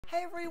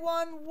Hey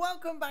everyone,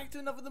 welcome back to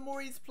another of the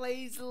Mori's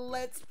Plays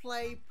Let's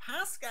Play.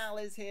 Pascal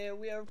is here.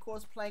 We are of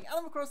course playing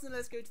Animal Crossing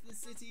Let's Go to the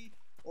City,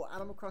 or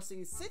Animal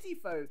Crossing City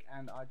Folk,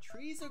 and our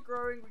trees are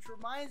growing, which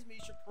reminds me,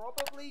 you should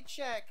probably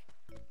check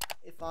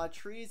if our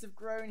trees have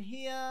grown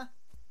here.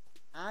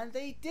 And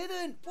they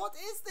didn't! What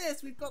is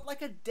this? We've got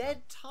like a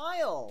dead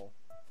tile,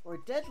 or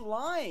a dead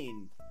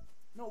line.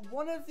 Not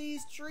one of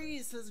these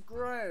trees has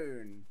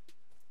grown.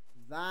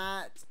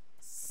 That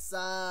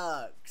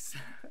sucks.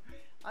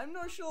 I'm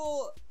not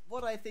sure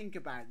what I think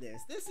about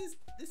this.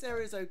 This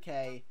area is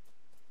okay,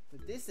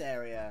 but this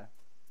area,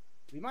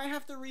 we might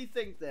have to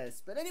rethink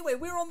this. But anyway,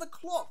 we're on the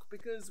clock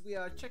because we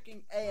are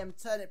checking AM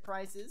turnip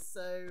prices.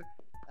 So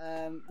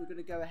we're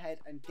gonna go ahead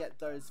and get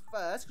those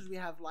first because we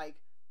have like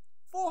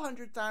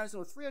 400,000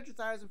 or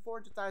 300,000,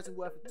 400,000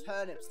 worth of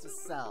turnips to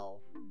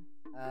sell.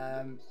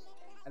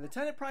 And the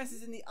turnip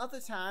prices in the other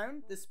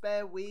town, the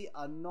spare wheat,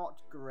 are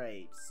not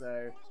great.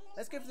 So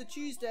let's go for the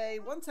Tuesday.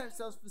 One turnip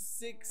sells for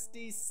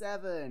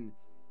 67.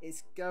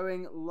 It's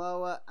going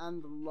lower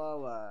and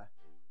lower.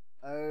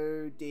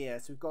 Oh dear.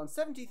 So we've gone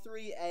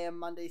 73 AM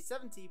Monday,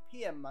 70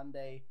 PM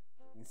Monday,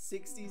 and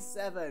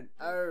 67.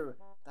 Oh,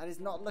 that is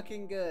not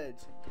looking good.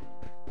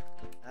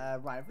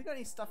 Right, have we got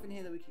any stuff in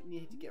here that we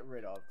need to get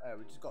rid of? Oh,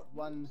 we just got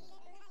one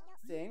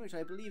thing, which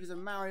I believe is a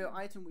Mario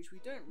item, which we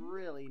don't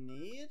really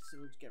need, so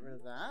we'll just get rid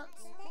of that.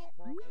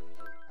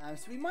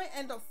 So we might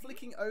end up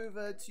flicking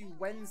over to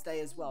Wednesday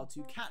as well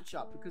to catch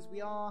up, because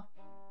we are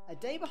a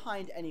day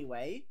behind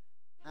anyway.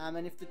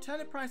 And if the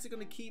turnip prices are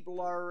going to keep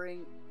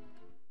lowering,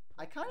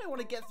 I kind of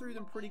want to get through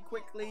them pretty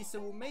quickly,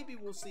 so maybe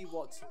we'll see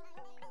what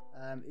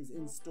is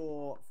in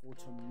store for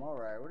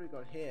tomorrow. What do we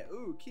got here?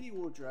 Ooh, kitty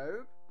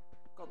wardrobe.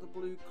 Got the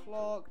blue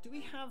clock. Do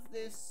we have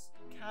this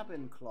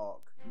cabin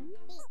clock?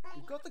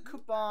 We've got the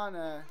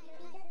cabana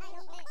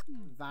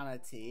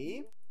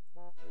vanity.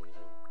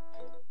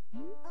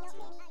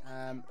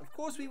 Of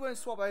course, we won't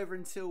swap over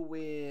until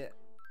we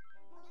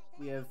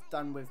have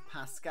done with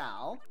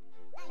Pascal,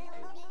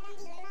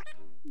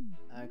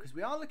 because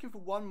we are looking for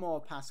one more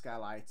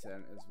Pascal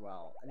item as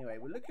well. Anyway,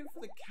 we're looking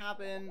for the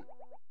cabin.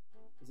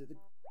 Is it the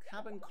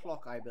cabin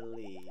clock? I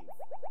believe.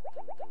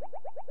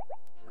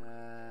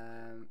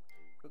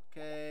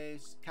 Okay,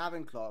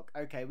 cabin clock.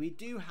 Okay, we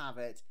do have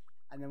it.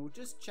 And then we'll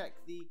just check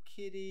the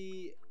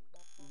kiddie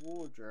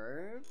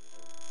wardrobe.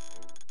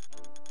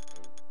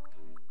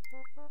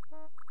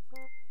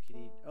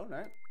 Kiddie, oh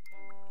no.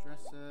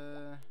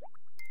 Dresser.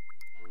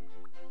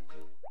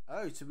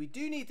 Oh, so we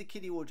do need the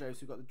kiddie wardrobe. So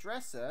we've got the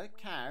dresser,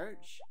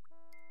 couch,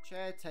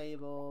 chair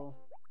table,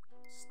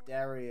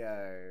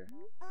 stereo.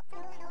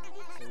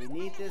 So we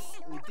need this.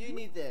 We do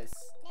need this.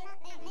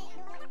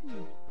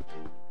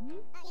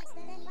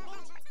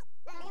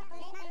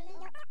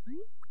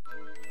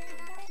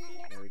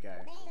 There we go.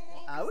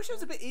 I wish it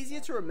was a bit easier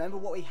to remember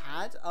what we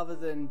had other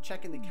than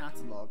checking the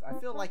catalogue. I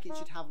feel like it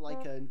should have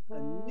like a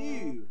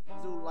new,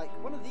 so like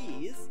one of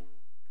these,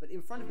 but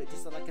in front of it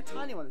just like a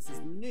tiny one that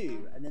says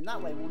new, and then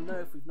that way we'll know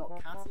if we've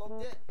not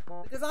catalogued it,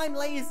 because I'm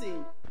lazy.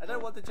 I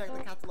don't want to check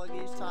the catalogue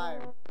each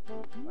time.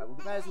 Right, well,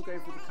 we may as well go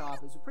through the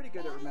carpets. We're pretty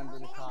good at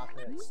remembering the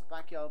carpets.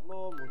 Backyard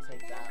lawn, we'll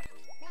take that.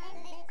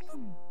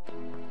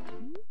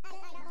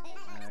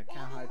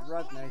 Cowhide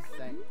rug, no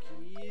thank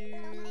you.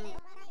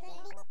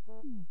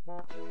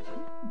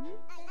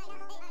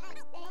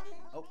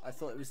 Oh, I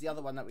thought it was the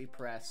other one that we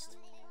pressed.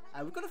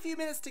 We've got a few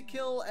minutes to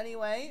kill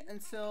anyway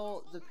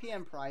until the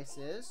PM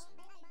prices.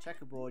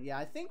 Checkerboard, yeah,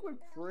 I think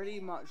we've pretty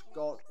much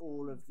got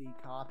all of the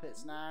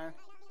carpets now.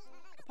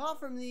 Apart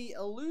from the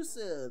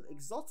elusive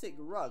exotic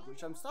rug,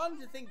 which I'm starting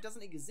to think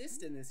doesn't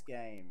exist in this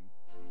game.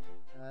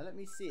 Let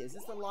me see, is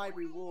this the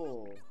library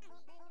wall?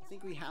 I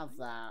think we have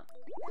that.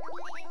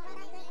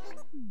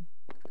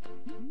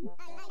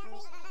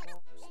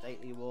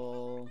 Stately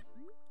wall.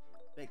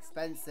 Bit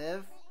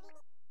expensive.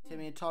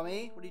 Timmy and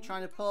Tommy, what are you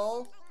trying to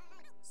pull?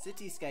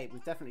 Cityscape,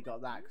 we've definitely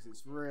got that because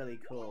it's really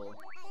cool.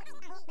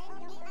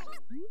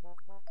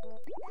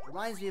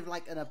 Reminds me of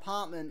like an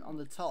apartment on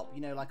the top,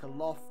 you know, like a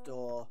loft,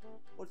 or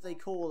what do they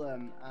call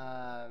them?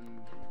 I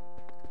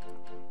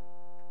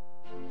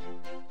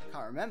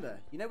can't remember.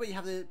 You know where you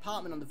have the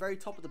apartment on the very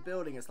top of the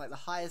building, it's like the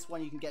highest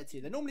one you can get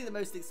to. They're normally the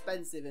most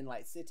expensive in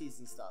like cities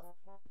and stuff.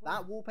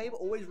 That wallpaper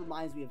always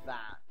reminds me of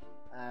that.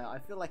 I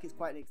feel like it's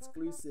quite an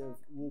exclusive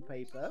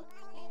wallpaper.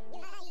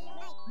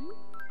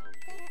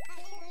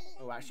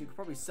 Oh, actually, you could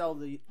probably sell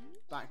the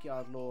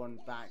backyard lawn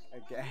back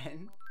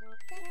again.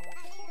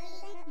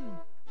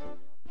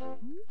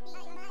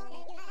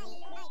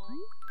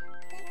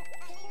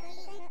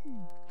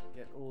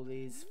 Get all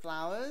these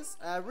flowers.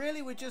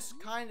 Really, we're just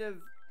kind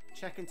of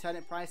checking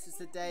turnip prices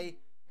today.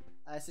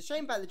 It's a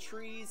shame about the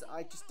trees.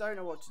 I just don't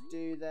know what to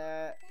do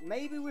there.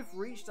 Maybe we've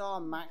reached our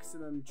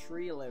maximum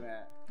tree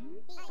limit.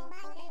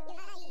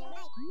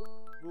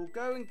 We'll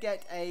go and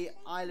get a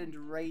island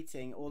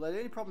rating. Although the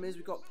only problem is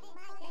we've got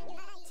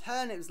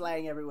turnips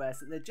laying everywhere,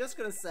 so they're just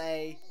gonna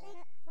say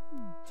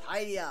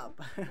tidy up.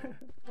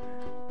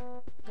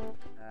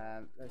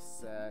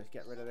 Let's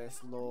get rid of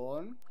this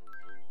lawn.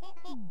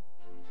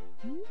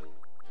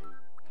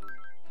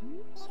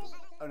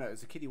 Oh no,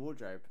 it's a kiddie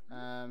wardrobe.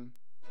 Did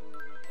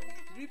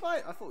we buy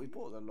it? I thought we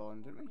bought the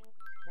lawn, didn't we?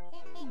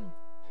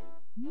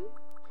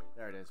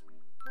 There it is.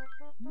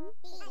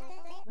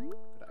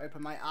 Gotta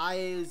open my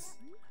eyes.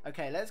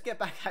 Okay, let's get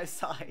back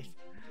outside.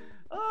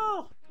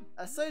 Oh,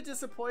 that's so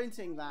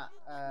disappointing that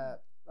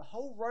the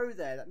whole row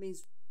there, that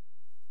means,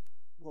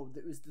 well,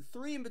 it was the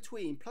 3 in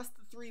between, plus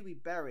the 3 we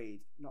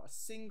buried. Not a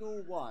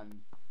single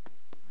one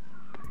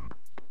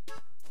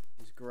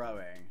is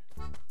growing.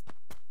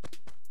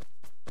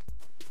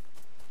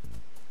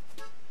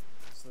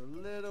 It's a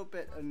little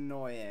bit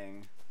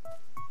annoying.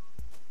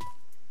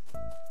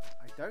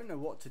 I don't know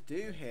what to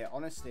do here,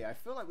 honestly. I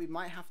feel like we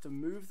might have to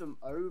move them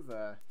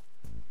over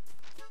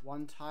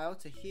one tile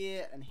to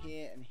here and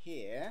here and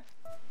here.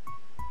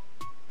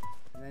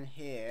 And then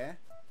here.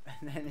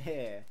 And then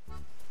here.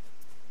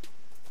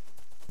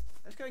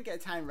 Let's go and get a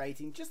town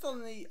rating just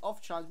on the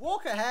off chance.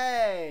 Walker,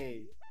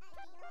 hey!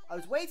 I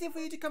was waiting for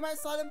you to come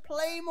outside and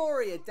play,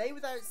 Mori. A day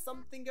without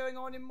something going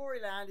on in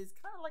Moriland is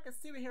kind of like a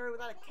superhero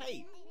without a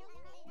cape.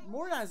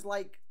 Moriland's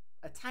like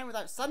a town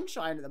without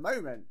sunshine at the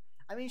moment.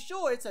 I mean,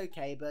 sure, it's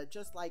okay, but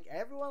just like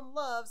everyone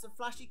loves a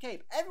flashy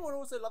cape, everyone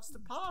also loves to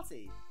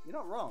party. You're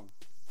not wrong.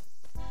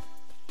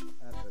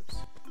 Oops.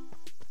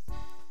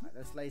 Right,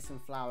 let's lay some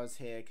flowers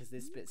here because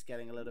this bit's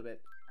getting a little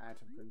bit out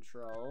of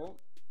control.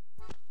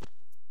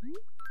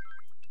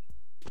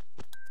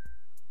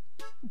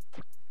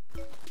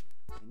 They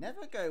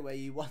never go where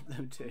you want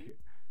them to.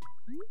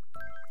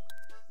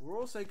 We're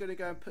also going to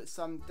go and put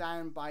some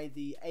down by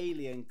the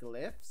alien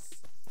glyphs,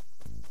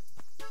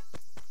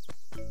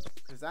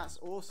 because that's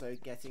also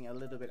getting a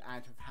little bit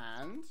out of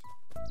hand.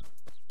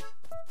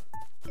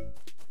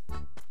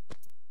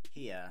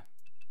 Here.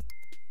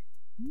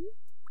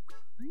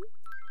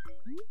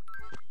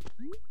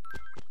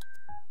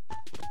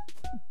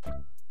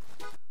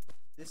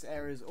 This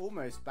area is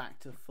almost back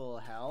to full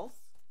health,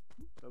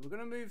 but we're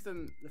going to move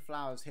the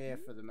flowers here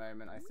for the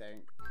moment, I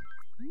think.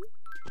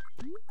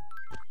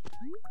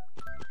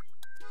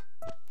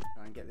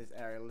 Try and get this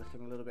area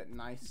looking a little bit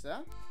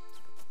nicer.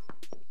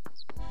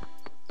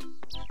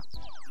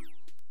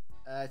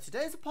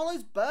 Today's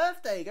Apollo's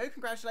birthday. Go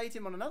congratulate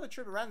him on another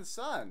trip around the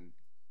sun.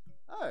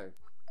 Oh.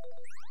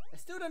 I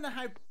still don't know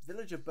how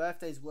villager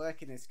birthdays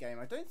work in this game.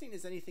 I don't think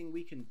there's anything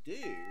we can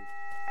do.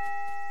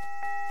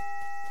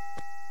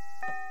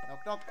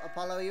 Knock knock,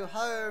 Apollo, are you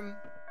home?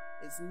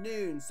 It's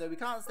noon, so we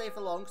can't stay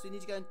for long, so we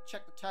need to go and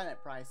check the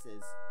turnip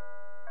prices.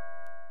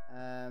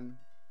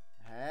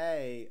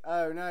 Hey.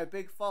 Oh no,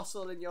 big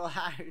fossil in your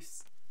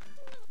house.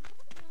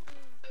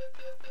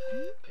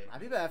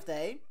 Happy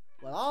birthday.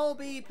 Well, I'll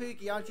be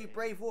Pookie, aren't you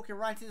brave, walking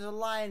right into the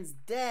lion's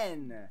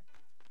den.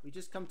 We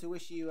just come to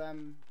wish you a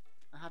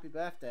happy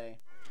birthday.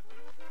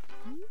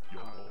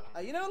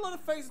 You know, a lot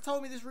of folks have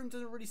told me this room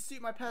doesn't really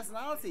suit my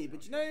personality,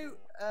 but you know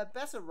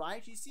better,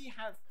 right? You see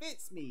how it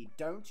fits me,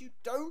 don't you?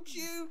 Don't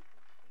you?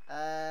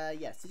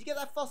 Yes. Did you get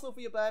that fossil for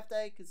your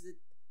birthday? Because it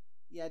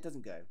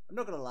doesn't go. I'm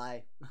not gonna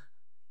lie.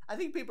 I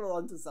think people are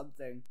onto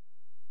something.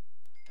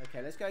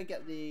 Okay, let's go and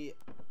get the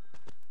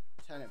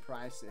turnip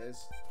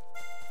prices.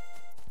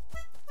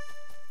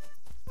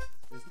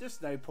 There's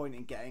just no point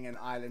in getting an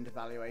island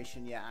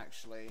evaluation yet,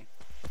 actually.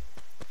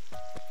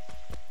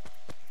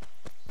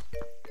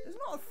 There's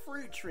not a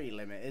fruit tree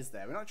limit, is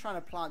there? We're not trying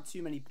to plant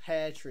too many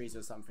pear trees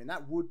or something.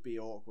 That would be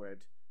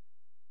awkward.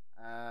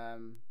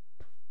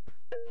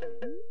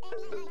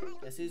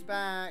 Guess who's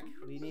back?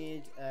 We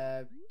need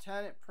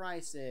turnip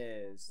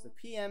prices. The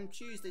PM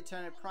Tuesday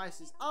turnip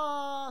prices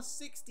are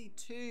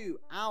 62.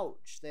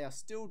 Ouch, they are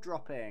still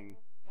dropping.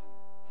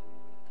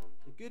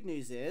 The good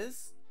news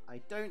is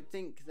I don't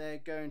think they're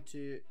going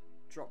to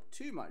drop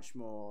too much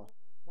more.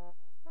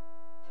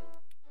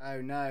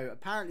 Oh no,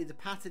 apparently the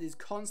pattern is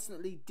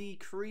constantly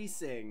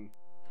decreasing.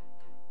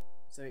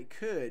 So it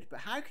could, but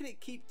how can it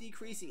keep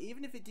decreasing?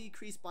 Even if it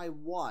decreased by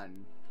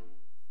 1,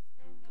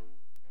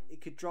 it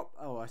could drop,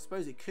 oh, I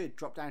suppose it could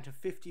drop down to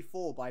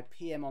 54 by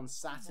PM on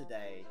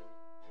Saturday.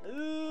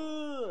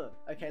 Ugh.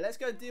 Okay, let's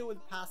go deal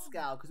with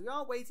Pascal, because we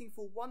are waiting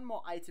for one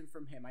more item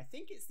from him. I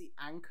think it's the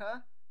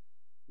anchor.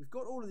 We've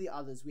got all of the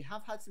others. We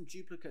have had some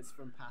duplicates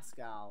from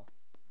Pascal.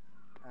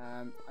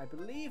 I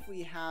believe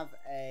we have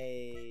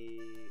a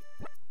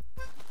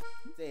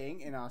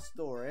thing in our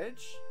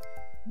storage.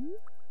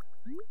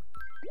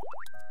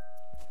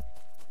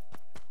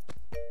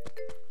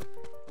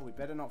 Oh, we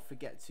better not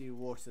forget to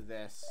water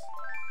this.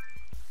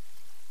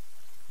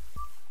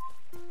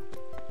 I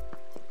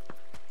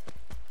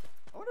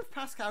wonder if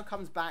Pascal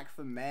comes back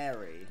for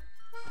Mary.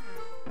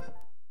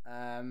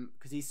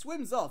 Because he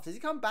swims off. Does he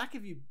come back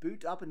if you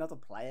boot up another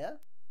player?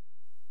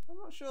 I'm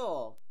not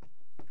sure.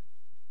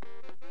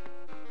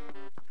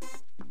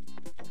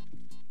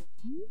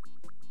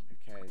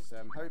 Okay, so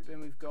I'm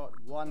hoping we've got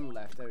one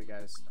left. There we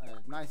go.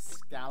 A nice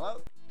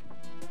scallop.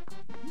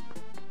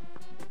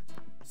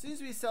 As soon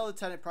as we sell the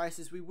turnip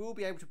prices, we will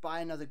be able to buy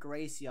another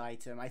Gracie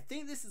item. I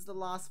think this is the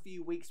last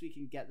few weeks we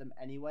can get them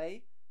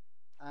anyway.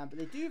 But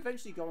they do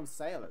eventually go on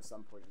sale at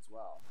some point as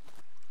well.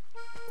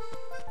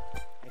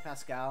 Hey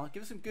Pascal,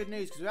 give us some good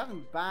news, because we're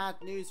having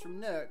bad news from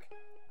Nook.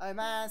 Oh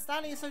man,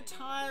 standing is so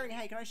tiring.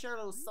 Hey, can I share a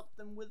little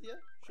something with you?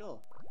 Sure.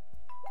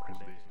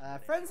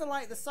 Friends are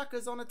like the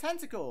suckers on a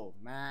tentacle.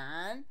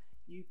 Man,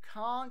 you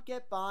can't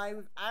get by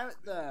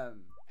without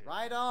them.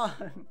 Right on.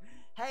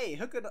 Hey,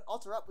 hook an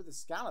otter up with a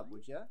scallop,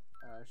 would you?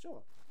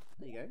 Sure.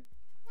 There you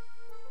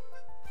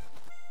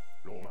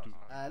go.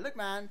 Look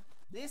man,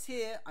 this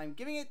here, I'm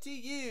giving it to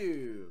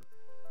you.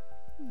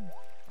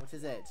 What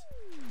is it?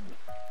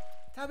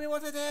 Tell me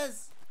what it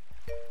is.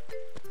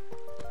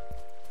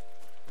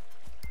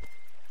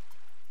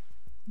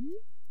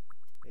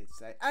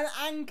 It's an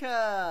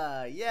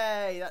anchor!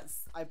 Yay!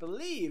 That's, I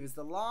believe, is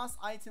the last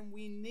item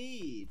we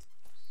need.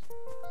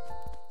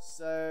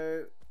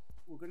 So,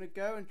 we're going to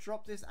go and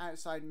drop this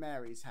outside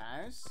Mary's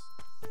house.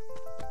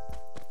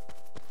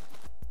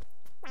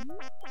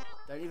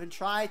 Don't even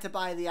try to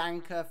buy the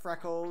anchor,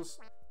 Freckles.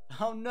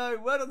 Oh no,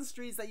 word on the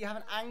streets that you have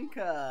an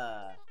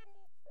anchor.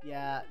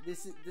 Yeah,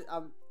 this is,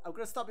 I'm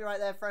going to stop you right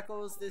there,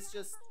 Freckles. This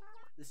just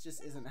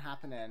isn't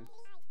happening.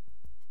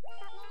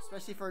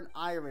 Especially for an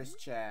Irish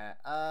chair.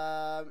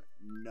 No.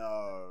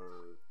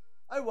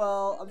 Oh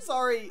well, I'm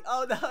sorry.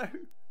 Oh no.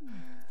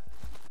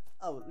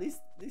 Oh, at least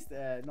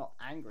they're not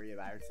angry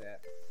about it.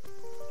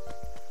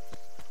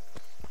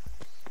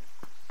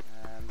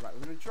 Right,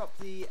 we're gonna drop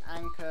the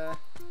anchor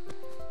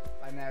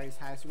by Mary's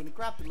house. We're gonna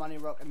grab the money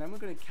rock, and then we're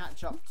gonna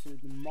catch up to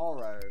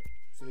tomorrow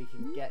so we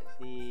can get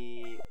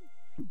the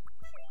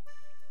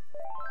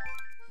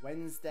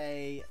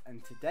Wednesday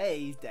and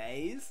today's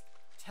days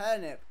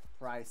turnip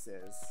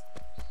prices.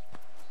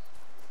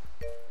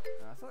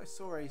 I thought I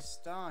saw a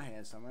star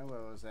here somewhere.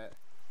 Where was it?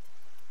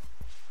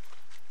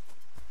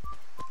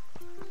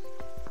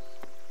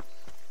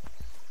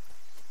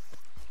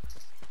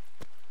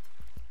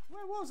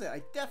 Where was it?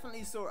 I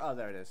definitely saw it. Oh,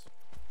 there it is.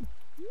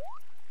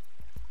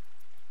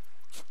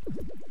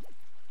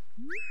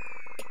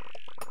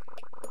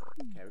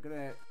 Okay, we're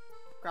gonna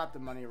grab the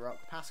money rock.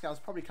 Pascal's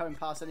probably coming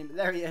past any, but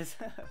there he is.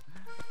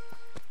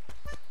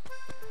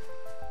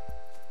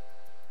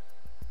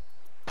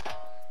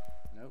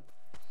 Nope.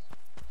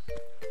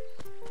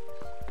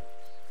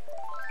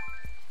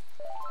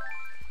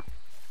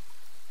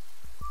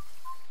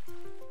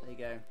 There you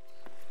go.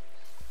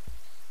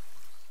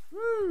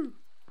 Woo!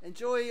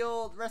 Enjoy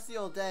the rest of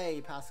your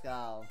day,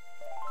 Pascal.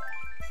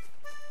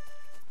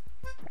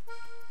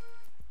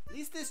 At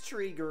least this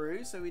tree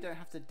grew, so we don't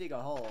have to dig a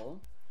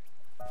hole.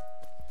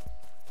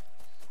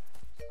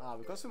 Ah,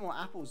 we've got some more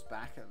apples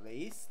back at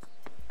least.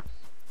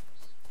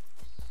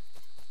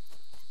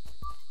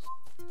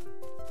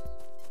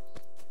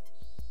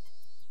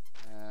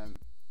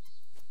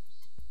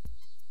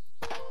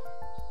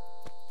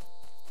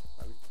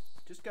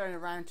 Just going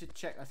around to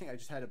check. I think I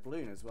just heard a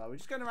balloon as well. We're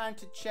just going around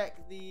to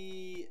check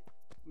the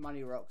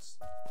money rocks.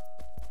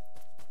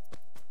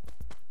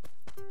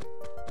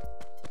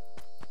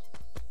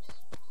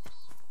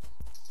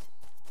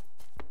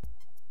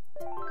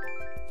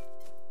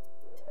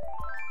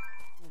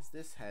 Where's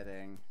this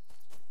heading?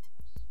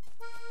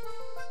 I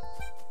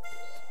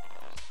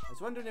was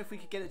wondering if we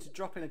could get it to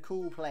drop in a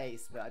cool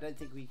place, but I don't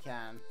think we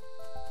can.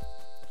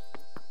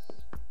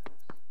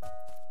 Oh,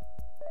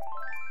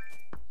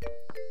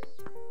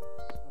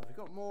 have we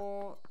got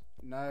more?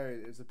 No,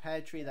 there's a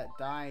pear tree that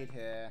died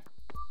here.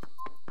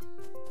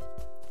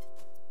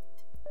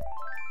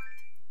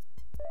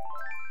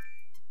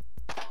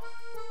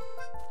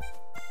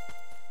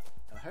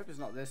 I hope it's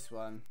not this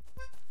one.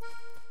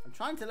 I'm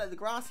trying to let the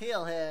grass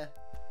heal here.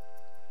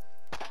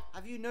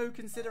 Have you no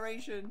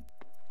consideration?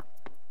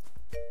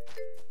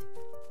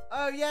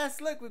 Oh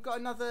yes, look, we've got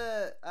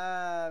another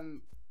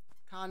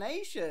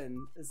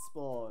carnation has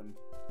spawned.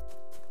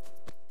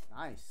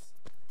 Nice.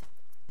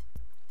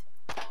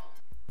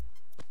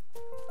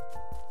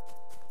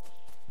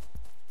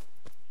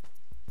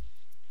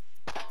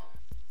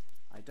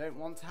 I don't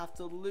want to have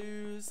to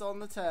lose on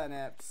the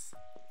turnips.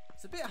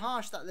 It's a bit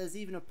harsh that there's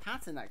even a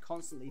pattern that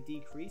constantly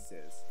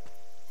decreases.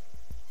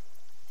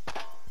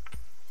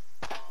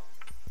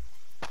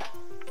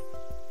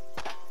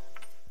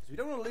 We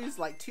don't want to lose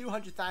like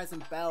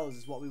 200,000 bells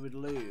is what we would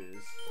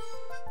lose.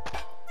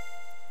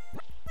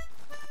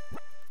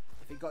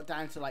 If it got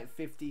down to like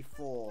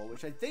 54,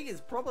 which I think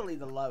is probably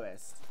the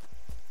lowest.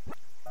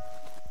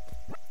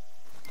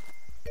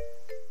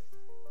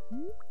 There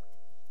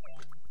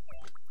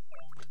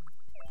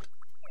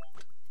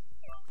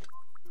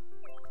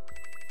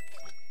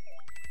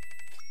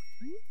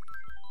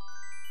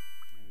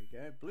we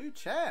go. Blue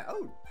chair.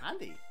 Oh,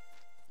 handy.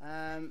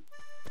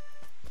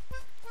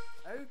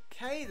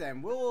 Okay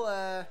then, we'll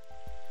oh,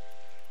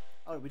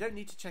 we don't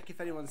need to check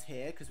if anyone's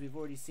here because we've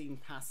already seen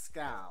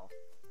Pascal.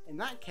 In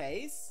that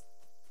case,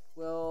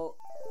 we'll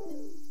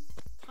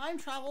time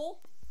travel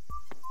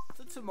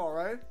to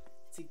tomorrow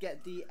to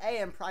get the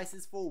AM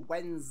prices for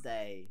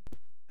Wednesday.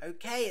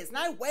 Okay, it's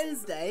now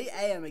Wednesday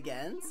AM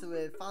again, so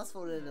we're fast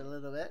forwarded a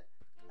little bit.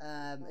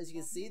 As you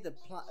can see, the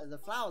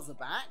flowers are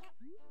back.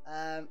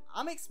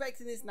 I'm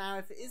expecting this now.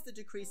 If it is the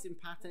decreasing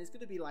pattern, it's going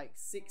to be like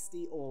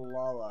 60 or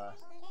lower.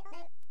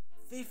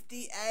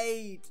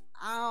 58!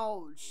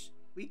 Ouch!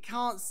 We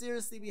can't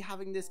seriously be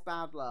having this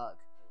bad luck.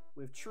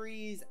 with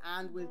trees,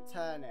 and with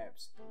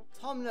turnips.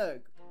 Tom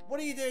Nook, what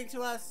are you doing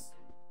to us?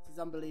 This is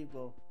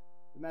unbelievable.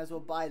 We may as well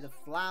buy the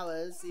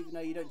flowers, even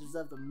though you don't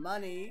deserve the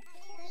money.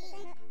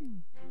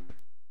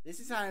 This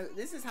is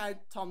how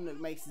Tom Nook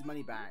makes his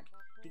money back.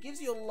 He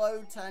gives you a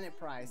low turnip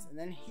price, and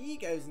then he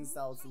goes and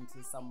sells them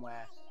to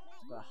somewhere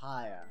for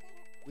higher.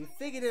 We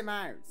figured him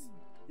out.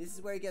 This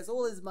is where he gets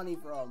all his money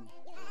from.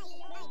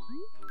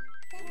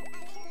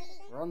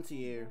 We're on to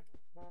you,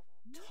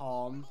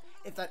 Tom,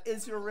 if that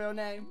is your real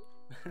name.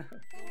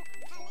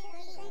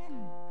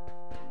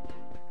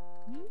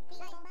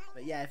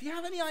 But yeah, if you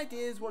have any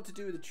ideas what to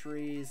do with the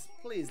trees,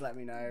 please let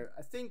me know.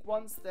 I think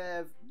once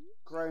they've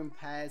grown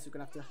pears, we're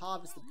going to have to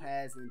harvest the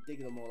pears and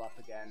dig them all up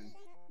again.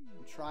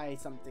 And try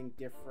something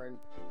different.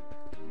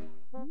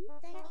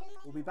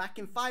 We'll be back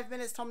in 5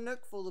 minutes, Tom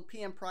Nook, for the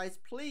PM prize.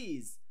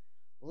 Please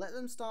let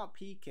them start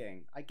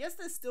peaking. I guess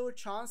there's still a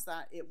chance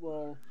that it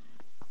will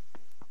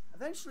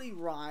eventually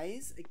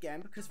rise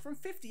again, because from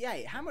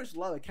 58, how much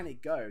lower can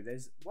it go?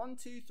 There's 1,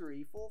 2,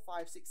 3, 4,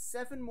 5, 6,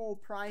 7 more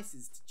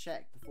prices to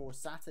check before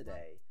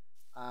Saturday.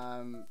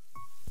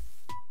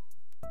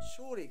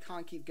 Surely it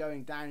can't keep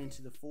going down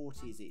into the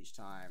 40s each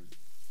time,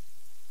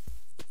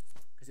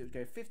 because it would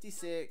go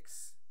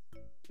 56,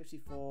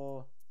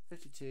 54,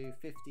 52,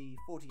 50,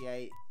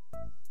 48,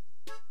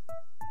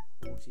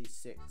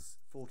 46,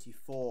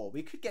 44.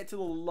 We could get to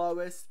the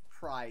lowest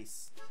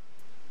price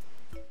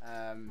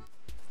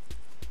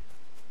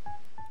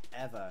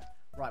ever.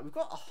 Right, we've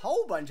got a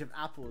whole bunch of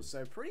apples,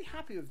 so pretty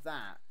happy with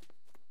that.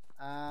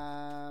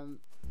 I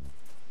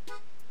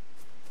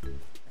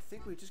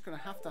think we're just going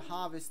to have to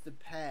harvest the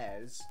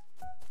pears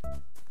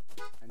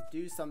and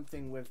do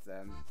something with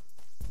them.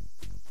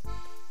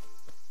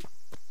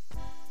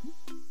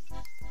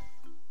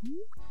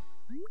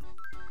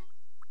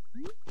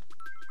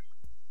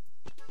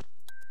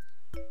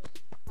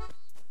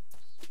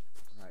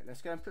 Right,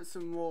 let's go and put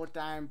some more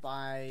down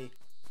by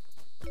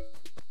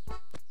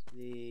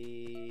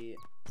the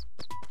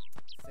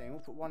thing. We'll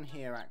put one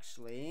here,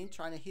 actually.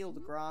 Trying to heal the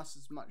grass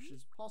as much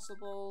as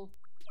possible.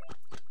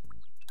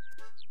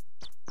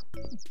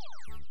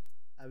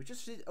 We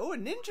just did, oh, a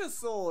ninja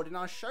sword in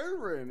our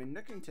showroom in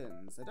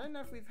Nookington's. I don't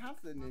know if we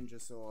have the ninja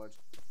sword.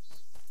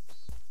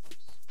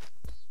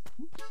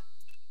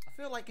 I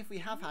feel like if we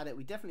have had it,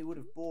 we definitely would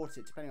have bought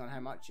it, depending on how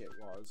much it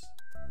was.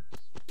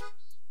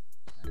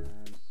 Let's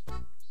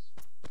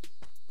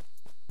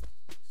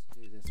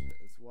do this bit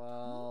as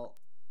well.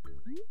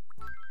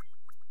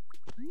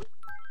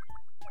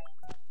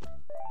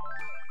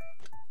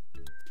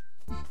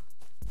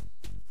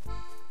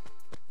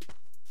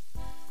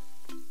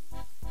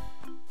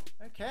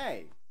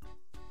 Okay,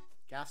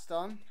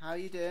 Gaston, how are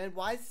you doing?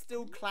 Why is it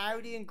still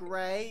cloudy and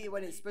grey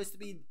when it's supposed to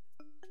be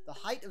the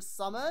height of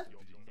summer?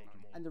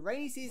 And the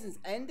rainy season's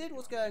ended?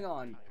 What's going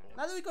on?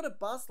 Now that we've got a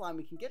bus line,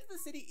 we can get to the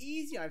city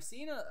easier. I've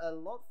seen a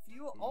lot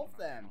fewer of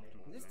them.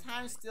 This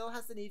town still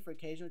has the need for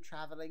occasional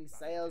traveling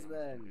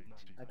salesmen.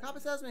 A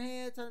carpet salesman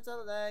here, turns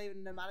out there, even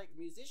a nomadic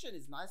musician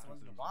is nice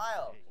once in a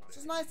while. It's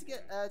just nice to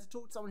get to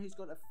talk to someone who's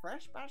got a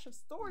fresh batch of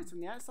stories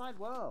from the outside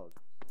world.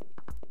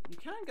 You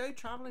can go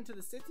traveling to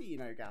the city, you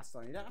know,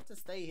 Gaston. You don't have to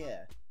stay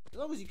here. As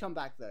long as you come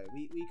back, though.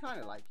 We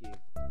kind of like you.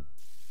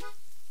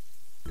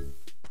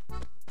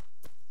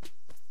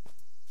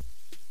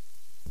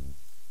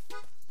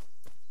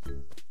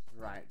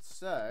 Right,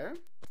 so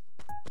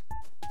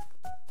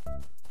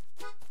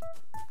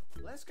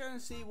let's go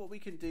and see what we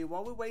can do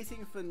while we're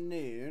waiting for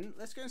noon.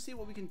 Let's go and see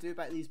what we can do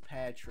about these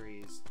pear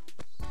trees.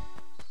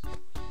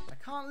 I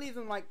can't leave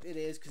them like it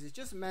is because it's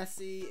just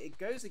messy. It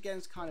goes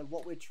against kind of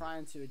what we're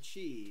trying to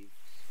achieve.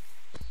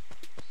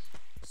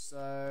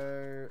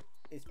 So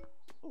it's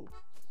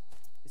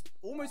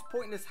almost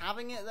pointless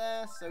having it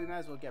there, so we might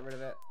as well get rid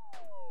of it.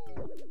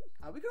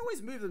 We can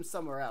always move them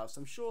somewhere else.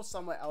 I'm sure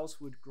somewhere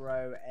else would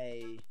grow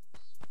a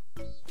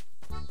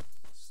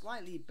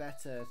slightly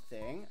better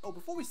thing. Oh,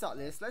 before we start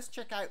this, let's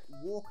check out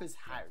Walker's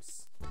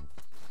house.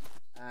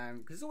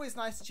 Because it's always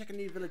nice to check a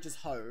new villager's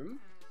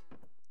home.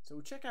 So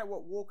we'll check out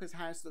what Walker's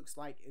house looks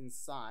like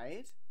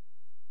inside.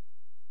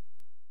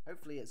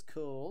 Hopefully it's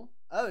cool.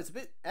 Oh, it's a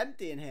bit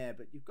empty in here,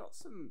 but you've got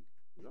some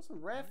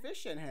rare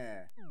fish in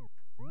here.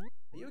 Are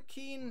you a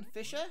keen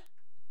fisher?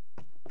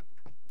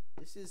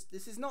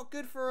 This is not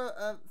good for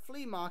a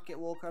flea market,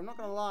 Walker. I'm not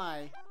gonna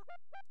lie.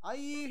 Are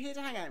you here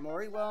to hang out,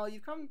 Mori? Well,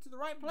 you've come to the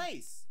right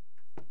place.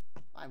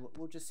 Fine,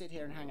 we'll just sit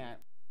here and hang out.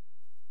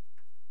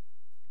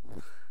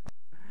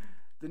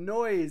 The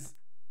noise.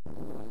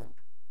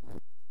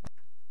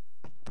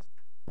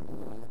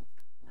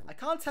 I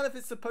can't tell if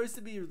it's supposed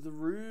to be the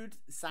rude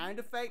sound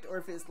effect or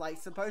if it's like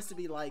supposed to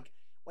be like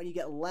when you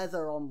get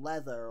leather on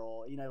leather,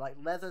 or you know, like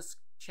leather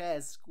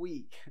chairs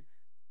squeak.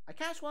 I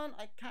catch one,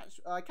 I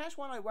catch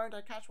one, I won't,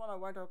 I catch one, I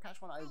won't, I'll catch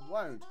one, I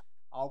won't.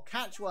 I'll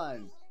catch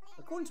one.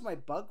 According to my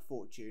bug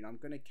fortune, I'm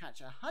going to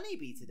catch a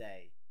honeybee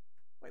today.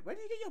 Wait, where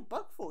did you get your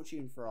bug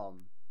fortune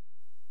from?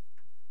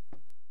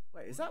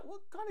 Wait, is that,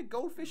 what kind of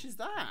goldfish is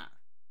that?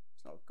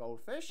 It's not a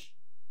goldfish.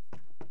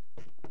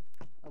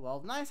 Oh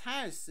well, nice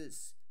house.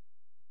 It's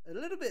a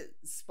little bit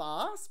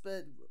sparse,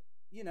 but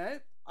you know,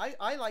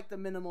 I like the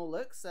minimal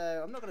look,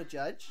 so I'm not going to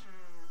judge.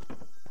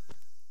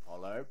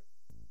 Hello.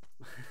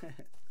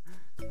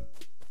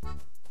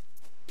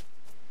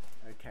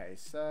 Okay,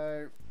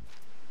 so...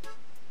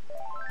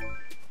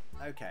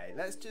 Okay,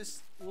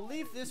 we'll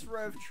leave this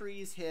row of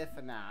trees here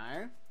for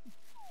now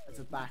as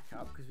a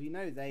backup, because we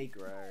know they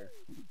grow.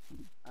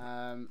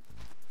 But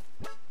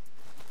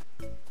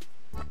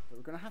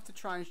we're going to have to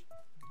try and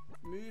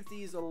move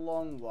these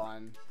along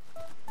one,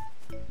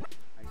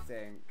 I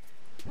think.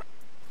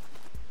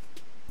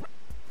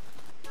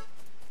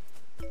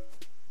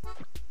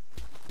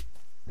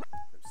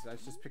 Oops,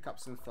 let's just pick up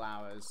some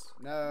flowers.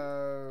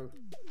 No!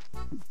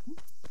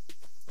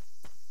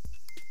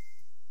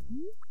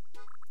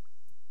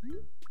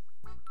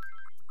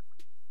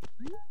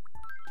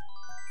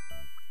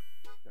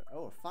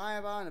 Oh, a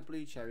fire bar and a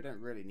blue chair. We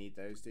don't really need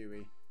those, do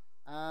we?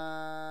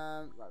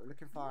 Right, we're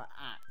looking for our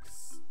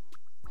axe.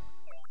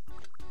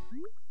 There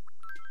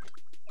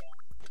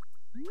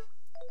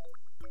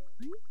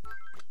we go.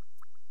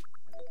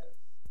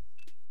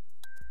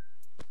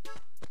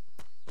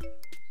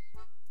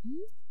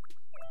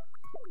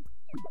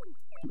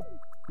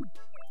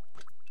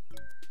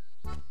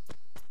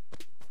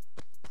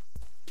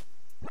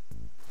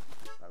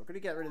 Right, we're going to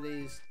get rid of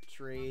these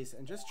trees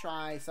and just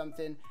try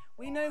something.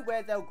 We know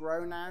where they'll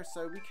grow now,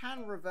 so we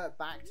can revert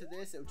back to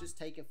this. It'll just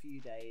take a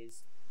few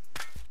days.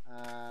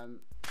 I'm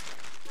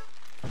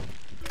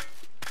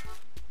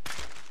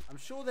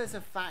sure there's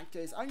a factor.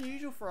 It's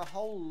unusual for a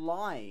whole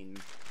line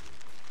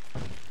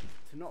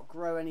to not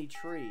grow any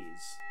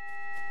trees.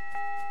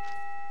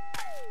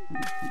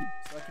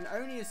 So I can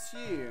only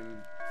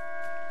assume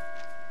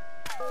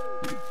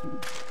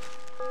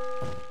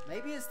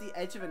maybe it's the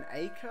edge of an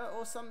acre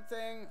or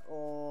something,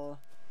 or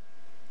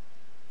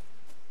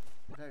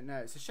I don't know.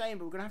 It's a shame,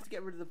 but we're gonna have to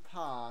get rid of the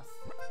path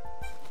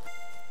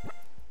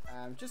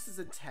just as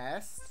a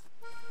test.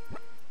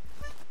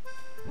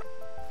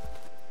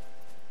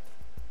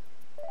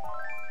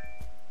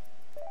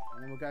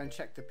 And then we'll go and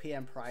check the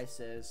PM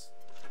prices.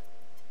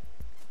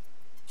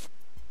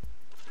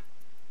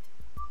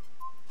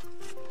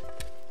 So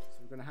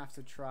we're going to have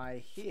to try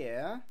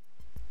here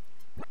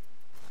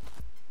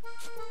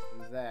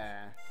and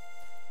there.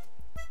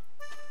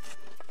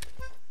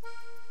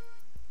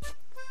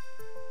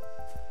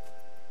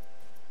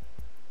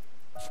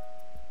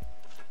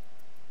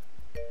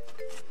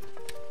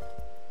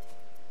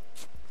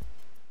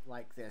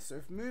 Like this. So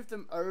if we move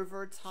them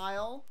over a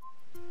tile,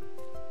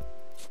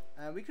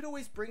 we could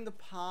always bring the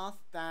path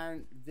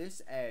down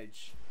this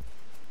edge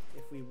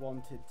if we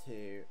wanted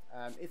to.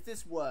 If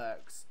this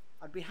works,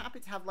 I'd be happy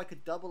to have like a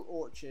double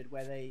orchard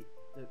where they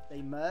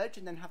merge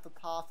and then have the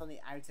path on the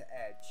outer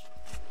edge.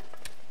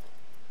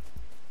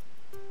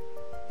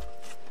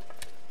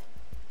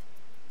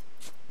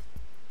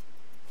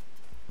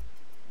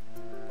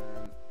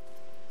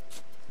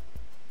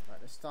 Right,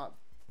 let's start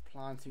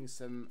planting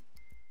some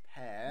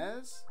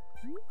pears.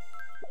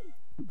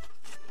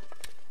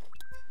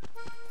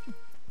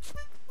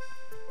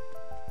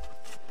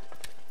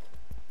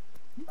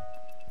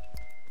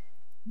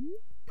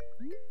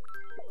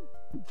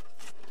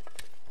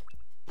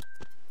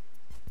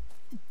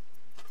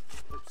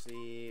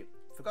 Oopsie.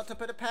 Forgot to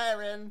put a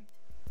pear in.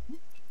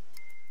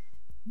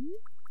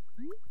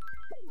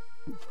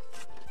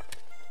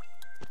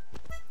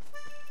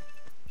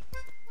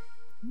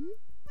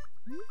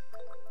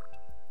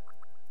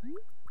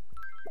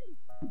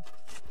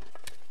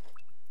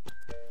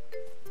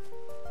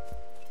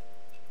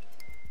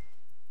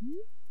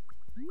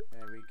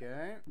 There we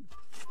go.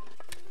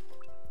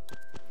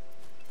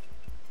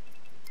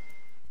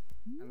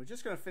 And we're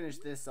just going to finish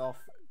this off,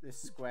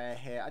 this square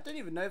here. I don't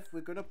even know if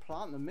we're going to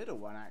plant the middle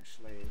one,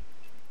 actually.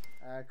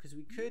 Because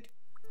we could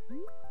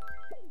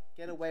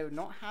get away with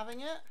not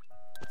having it.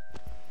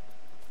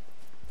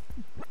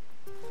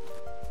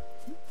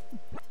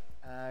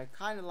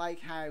 Kind of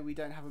like how we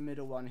don't have a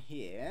middle one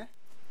here.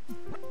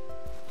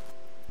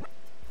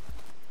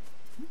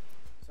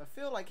 So I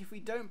feel like if we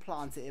don't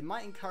plant it, it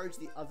might encourage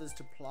the others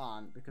to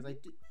plant. Because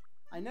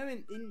I know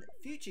in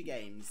future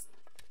games,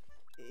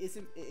 it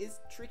is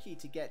tricky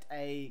to get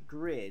a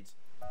grid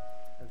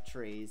of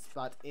trees,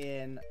 but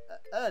in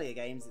earlier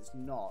games it's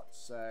not.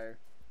 So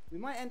we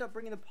might end up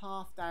bringing the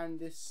path down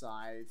this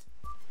side.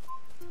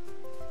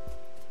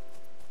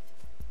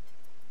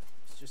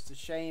 It's just a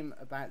shame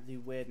about the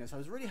weirdness. I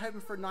was really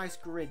hoping for a nice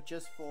grid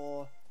just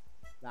for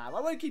that.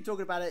 I won't keep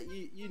talking about it.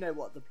 You know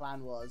what the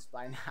plan was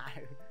by now.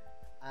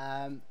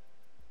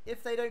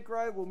 If they don't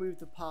grow, we'll move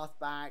the path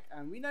back,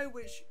 and we know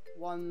which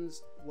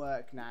ones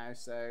work now.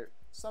 So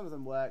some of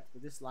them work,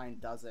 but this line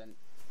doesn't.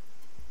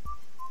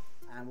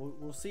 And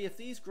we'll see if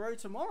these grow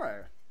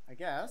tomorrow, I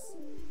guess.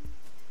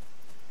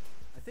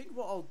 I think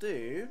what I'll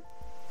do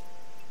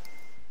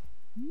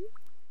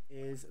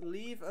is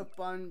leave a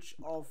bunch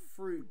of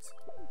fruit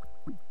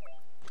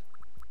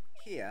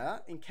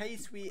here in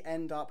case we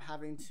end up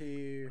having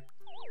to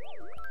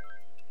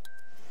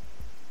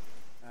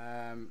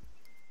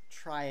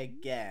try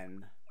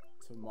again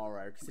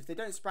tomorrow. Because if they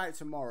don't sprout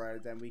tomorrow,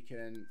 then we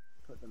can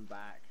put them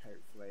back,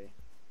 hopefully.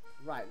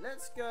 Right,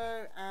 let's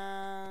go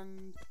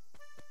and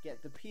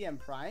get the PM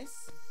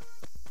price.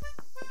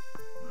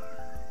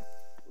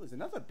 Oh, there's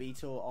another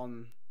beetle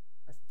on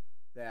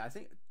there. I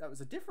think that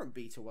was a different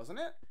beetle, wasn't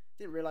it?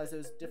 Didn't realize there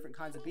was different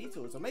kinds of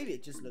beetles, or maybe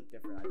it just looked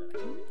different. I don't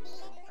know.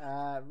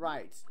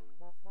 Right.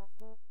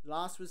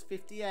 Last was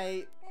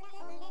 58.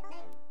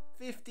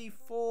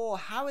 54.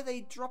 How are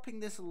they dropping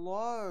this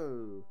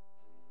low?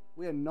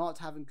 We are not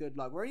having good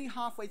luck. We're only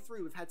halfway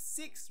through. We've had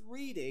 6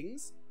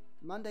 readings.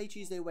 Monday,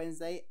 Tuesday,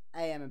 Wednesday,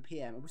 AM and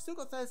PM. And we've still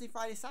got Thursday,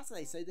 Friday,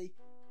 Saturday. So it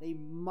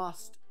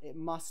must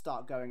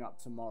start going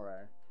up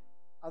tomorrow.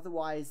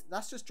 Otherwise,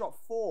 that's just dropped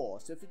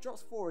 4. So if it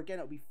drops 4 again,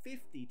 it'll be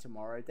 50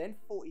 tomorrow. Then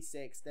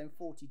 46, then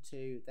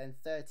 42, then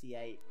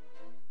 38,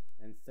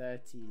 then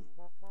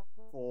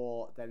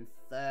 34, then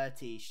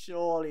 30.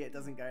 Surely it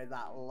doesn't go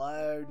that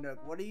low.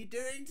 Nook, what are you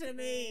doing to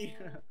me?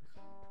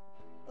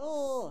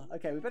 Oh,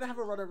 okay. We better have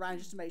a run around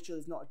just to make sure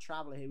there's not a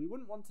traveler here. We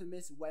wouldn't want to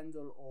miss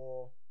Wendell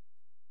or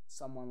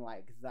someone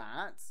like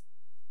that.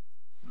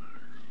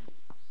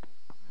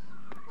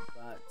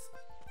 But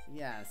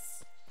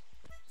yes,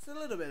 it's a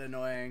little bit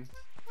annoying.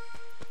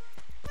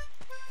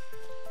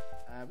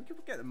 We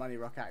could get the money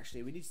rock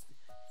actually. We need.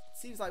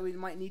 Seems like we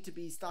might need to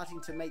be starting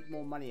to make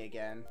more money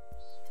again.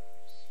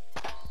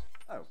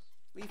 Oh,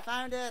 we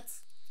found it.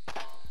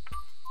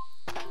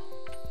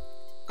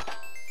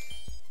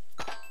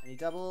 Any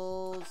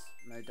doubles?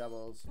 No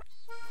doubles.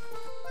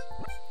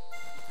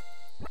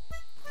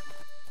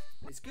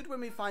 It's good when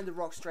we find the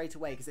rock straight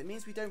away because it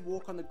means we don't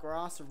walk on the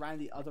grass around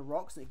the other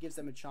rocks and it gives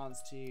them a chance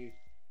to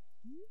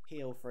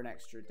heal for an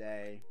extra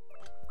day.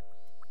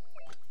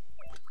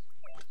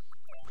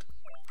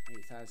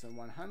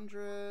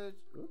 8,100.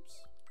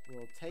 Oops.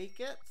 We'll take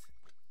it.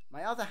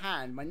 My other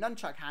hand, my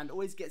nunchuck hand,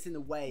 always gets in the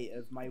way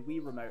of my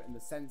Wii remote and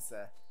the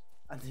sensor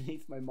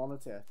underneath my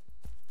monitor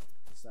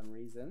for some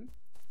reason.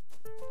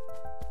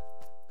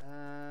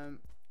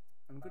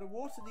 I'm going to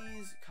water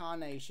these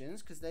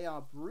carnations because they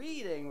are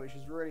breeding, which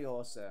is really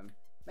awesome.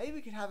 Maybe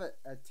we could have a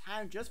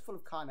town just full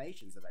of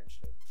carnations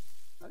eventually.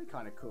 That'd be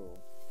kind of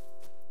cool.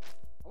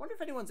 I wonder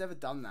if anyone's ever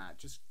done that.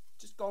 Just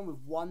gone with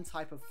one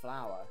type of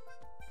flower.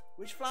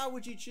 Which flower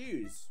would you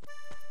choose?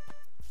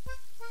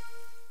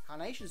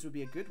 Carnations would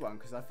be a good one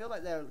because I feel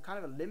like they're kind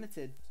of a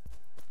limited,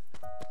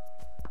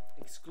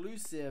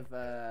 exclusive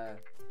flower,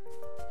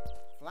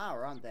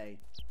 aren't they?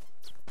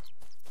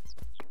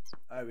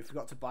 Oh, we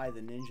forgot to buy the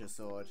ninja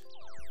sword.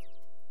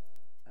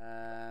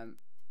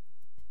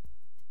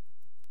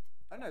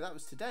 Oh no, that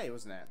was today,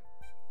 wasn't it?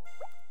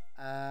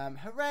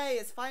 Hooray,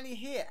 it's finally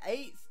here.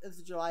 8th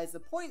of July is the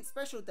point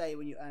special day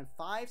when you earn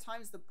 5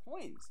 times the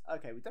points.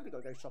 Okay, we definitely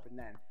got to go shopping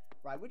then.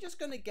 Right, we're just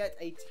going to get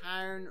a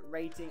town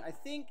rating. I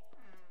think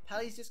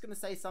Pelly's just going to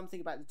say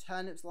something about the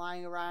turnips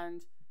lying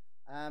around.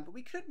 But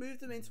we could move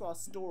them into our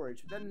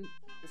storage. But then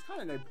there's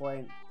kind of no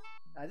point.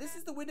 This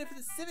is the window for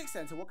the Civic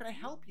Center. What can I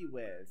help you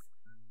with?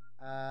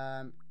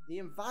 The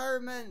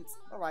environment.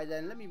 Alright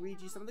then, let me read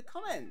you some of the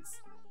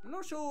comments. I'm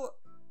not sure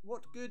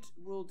what good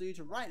we'll do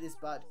to write this,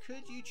 but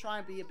could you try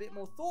and be a bit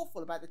more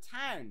thoughtful about the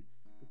town?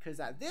 Because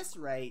at this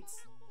rate...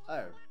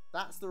 Oh,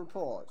 that's the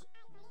report.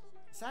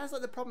 It sounds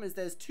like the problem is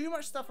there's too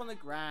much stuff on the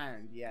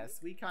ground. Yes,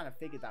 we kind of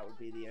figured that would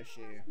be the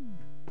issue.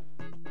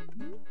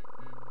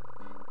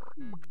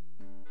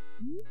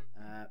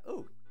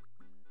 Oh,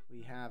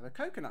 we have a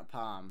coconut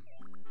palm.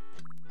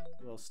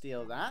 We'll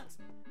steal that.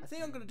 I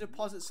think I'm going to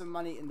deposit some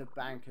money in the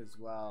bank as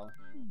well.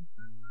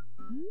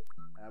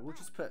 We'll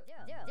just put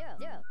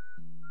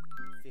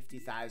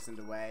 50,000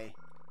 away.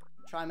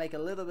 Try and make a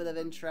little bit of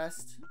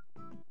interest.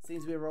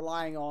 Seems we're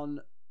relying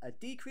on a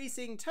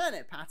decreasing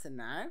turnip pattern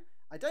now.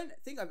 I don't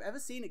think I've ever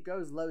seen it go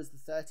as low as the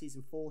 30s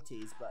and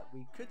 40s, but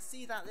we could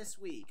see that this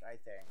week, I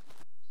think.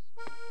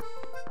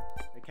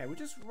 Okay, we'll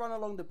just run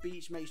along the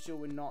beach, make sure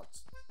we're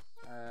not...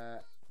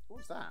 what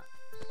was that?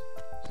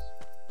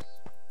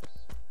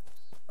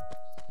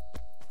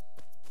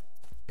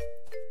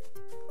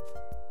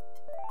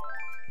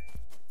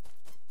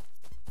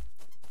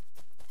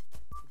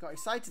 I got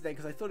excited then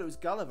because I thought it was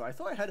Gulliver. I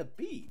thought I heard a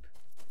beep.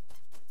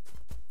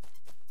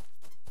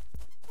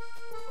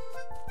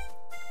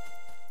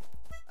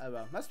 Oh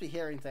well, must be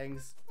hearing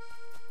things.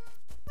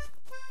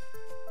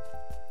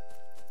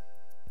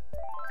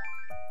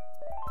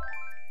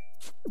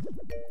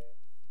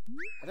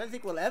 I don't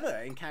think we'll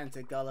ever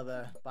encounter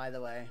Gulliver, by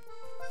the way.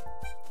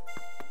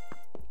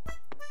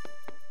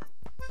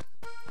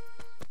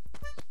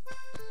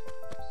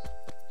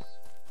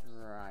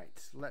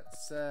 Right,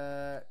 let's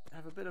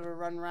have a bit of a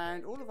run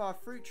round. All of our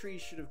fruit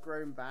trees should have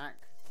grown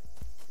back.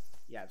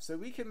 Yeah, so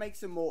we can make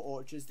some more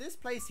orchards. This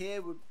place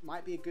here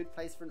might be a good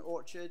place for an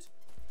orchard.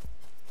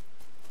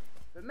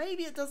 But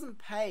maybe it doesn't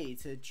pay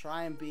to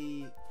try and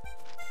be,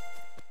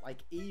 like,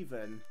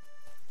 even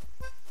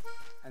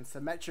and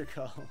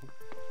symmetrical.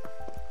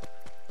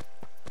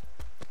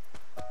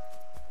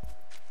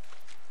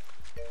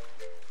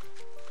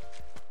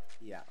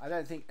 Yeah, I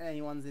don't think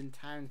anyone's in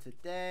town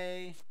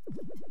today.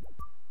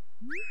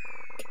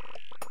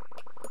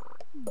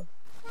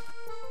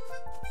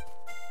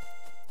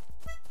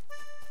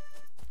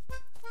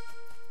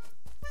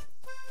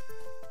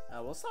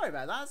 Well, sorry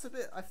about that. It's a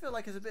bit. I feel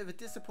like it's a bit of a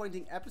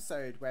disappointing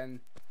episode when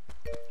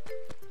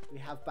we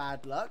have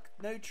bad luck.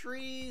 No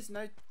trees,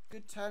 no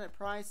good turnip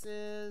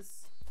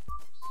prices.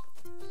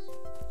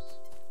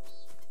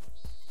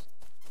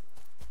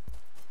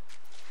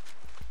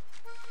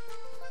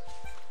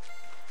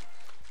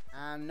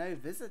 And no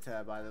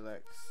visitor by the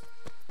looks.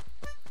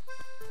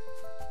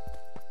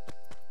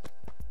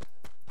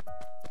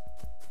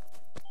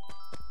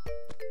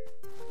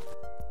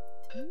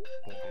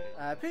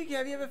 Pookie,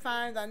 have you ever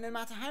found that no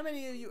matter how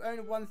many of you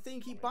own one thing,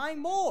 keep buying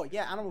more?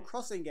 Yeah, Animal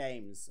Crossing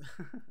games.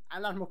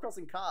 And Animal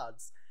Crossing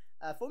cards.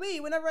 For me,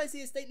 whenever I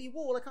see a stately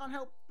wall, I can't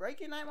help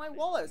breaking out my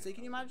wallet. So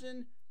can you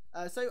imagine?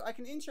 So I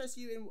can interest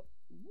you in...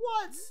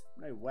 What?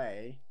 No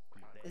way.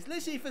 It's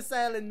literally for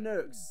sale in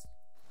Nooks.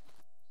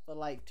 For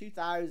like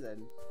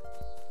 2,000.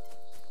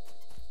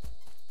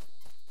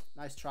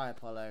 Nice try,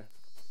 Apollo.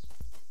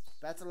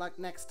 Better luck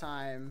next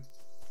time.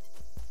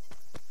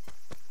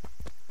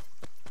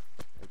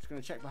 I'm just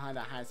going to check behind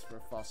our house for a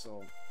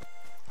fossil.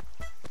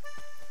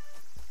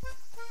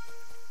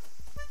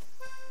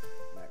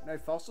 No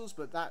fossils,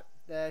 but that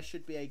there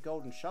should be a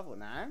golden shovel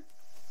now.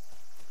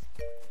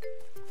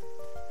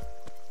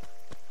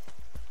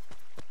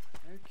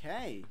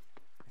 Okay.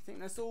 I think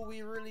that's all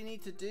we really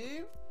need to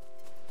do.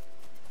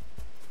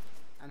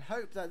 And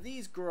hope that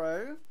these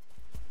grow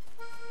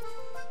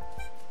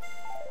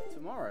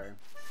tomorrow.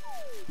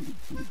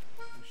 I'll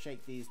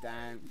shake these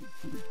down.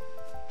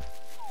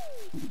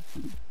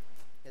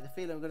 Get the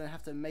feeling we're going to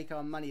have to make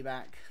our money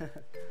back. There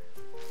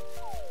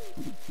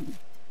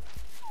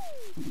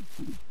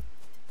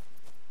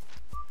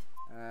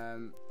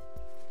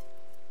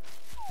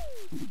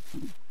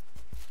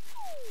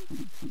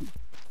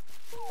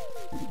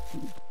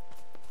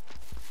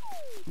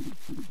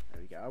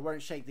we go. I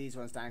won't shake these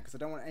ones down because I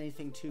don't want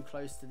anything too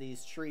close to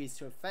these trees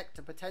to affect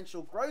the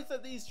potential growth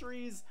of these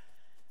trees.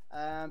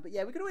 But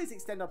yeah, we could always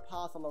extend our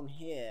path along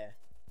here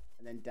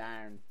and then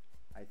down,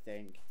 I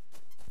think.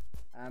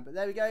 But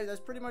there we go. That's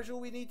pretty much all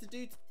we need to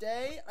do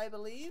today, I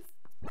believe.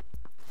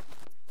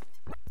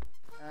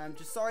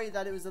 Just sorry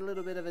that it was a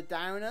little bit of a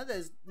downer.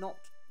 There's not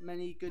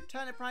many good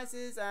turnip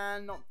prices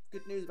and not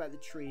good news about the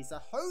trees. So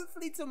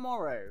hopefully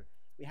tomorrow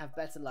we have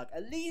better luck.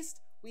 At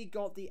least we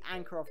got the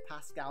anchor of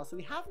Pascal. So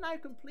we have now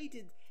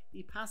completed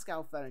the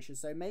Pascal furniture.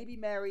 So maybe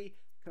Mary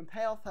can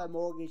pay off her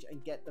mortgage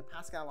and get the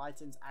Pascal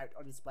items out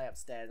on display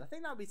upstairs. I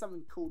think that would be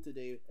something cool to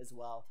do as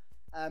well.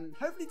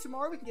 Hopefully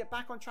tomorrow we can get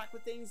back on track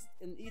with things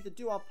and either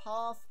do our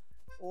path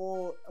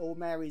or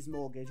Mary's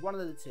mortgage. One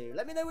of the two.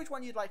 Let me know which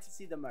one you'd like to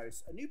see the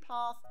most. A new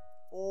path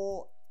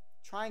or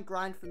try and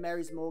grind for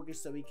Mary's mortgage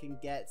so we can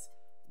get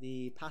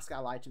the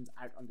Pascal items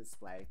out on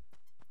display.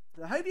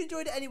 So I hope you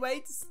enjoyed it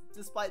anyway,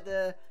 despite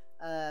the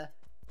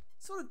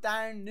sort of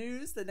down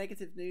news, the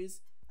negative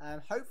news.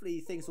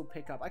 Hopefully things will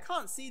pick up. I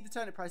can't see the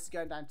turnip prices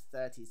going down to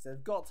 30, so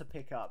they've got to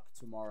pick up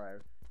tomorrow.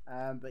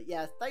 But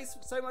yeah, thanks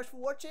so much for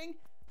watching.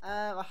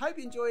 I hope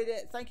you enjoyed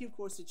it. Thank you, of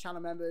course, to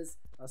channel members.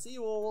 I'll see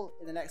you all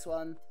in the next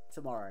one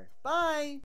tomorrow. Bye!